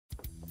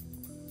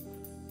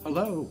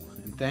Hello,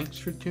 and thanks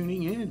for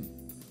tuning in.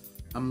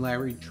 I'm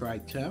Larry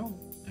Tritel,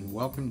 and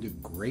welcome to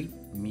Great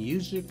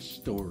Music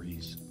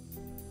Stories.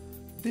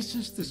 This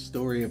is the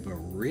story of a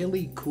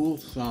really cool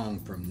song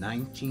from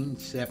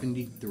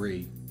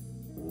 1973,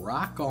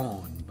 Rock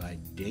On by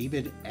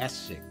David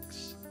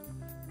Essex.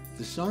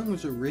 The song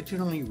was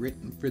originally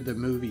written for the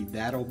movie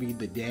That'll Be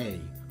the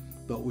Day,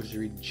 but was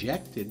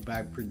rejected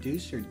by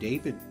producer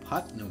David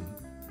Putnam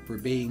for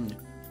being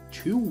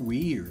too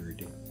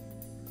weird.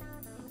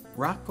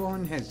 Rock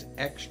On has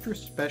extra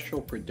special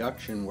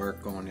production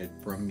work on it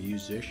from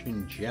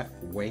musician Jeff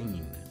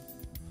Wayne.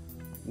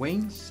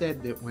 Wayne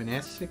said that when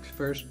Essex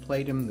first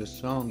played him the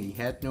song, he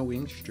had no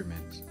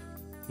instruments.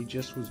 He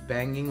just was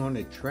banging on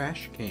a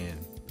trash can.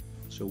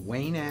 So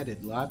Wayne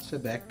added lots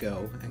of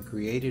echo and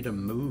created a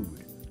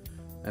mood.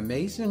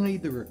 Amazingly,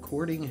 the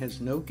recording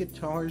has no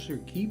guitars or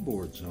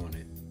keyboards on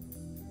it.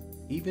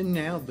 Even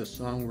now, the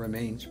song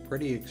remains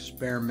pretty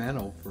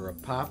experimental for a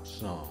pop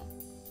song.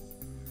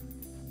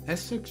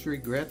 Essex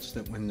regrets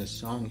that when the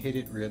song hit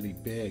it really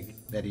big,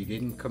 that he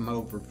didn't come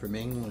over from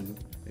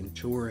England and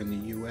tour in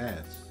the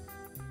US.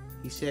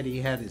 He said he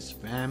had his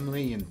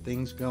family and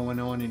things going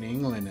on in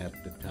England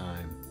at the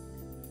time.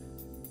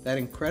 That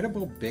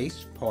incredible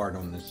bass part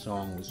on the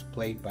song was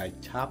played by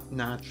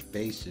top-notch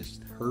bassist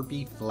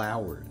Herbie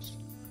Flowers.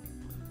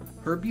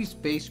 Herbie's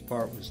bass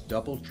part was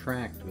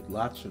double-tracked with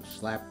lots of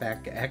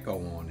slapback echo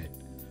on it.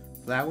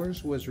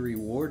 Flowers was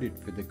rewarded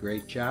for the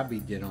great job he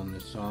did on the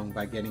song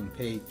by getting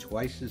paid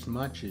twice as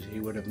much as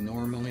he would have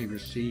normally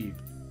received.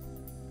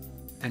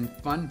 And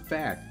fun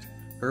fact,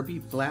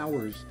 Herbie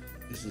Flowers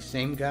is the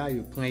same guy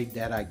who played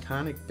that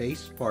iconic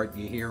bass part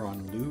you hear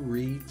on Lou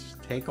Reed's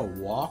Take a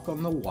Walk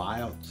on the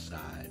Wild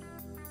Side.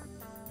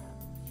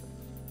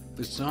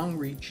 The song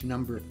reached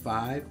number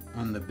 5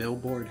 on the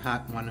Billboard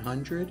Hot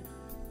 100.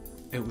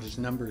 It was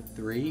number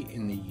 3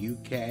 in the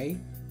UK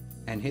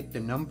and hit the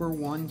number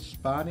 1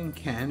 spot in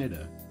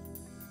Canada.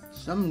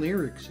 Some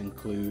lyrics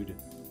include,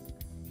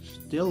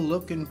 "Still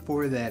looking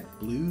for that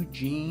blue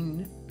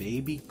jean,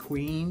 baby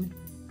queen,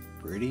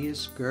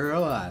 prettiest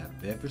girl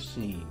I've ever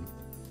seen.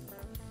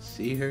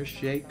 See her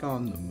shake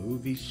on the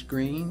movie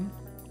screen,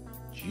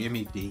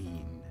 Jimmy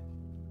Dean."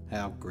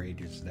 How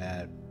great is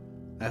that?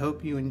 I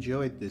hope you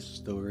enjoyed this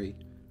story.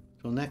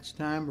 Till next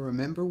time,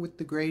 remember what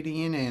the great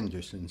Ian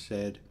Anderson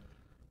said,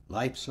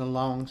 "Life's a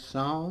long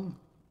song,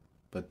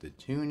 but the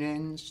tune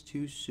ends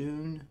too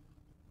soon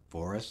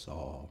for us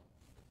all."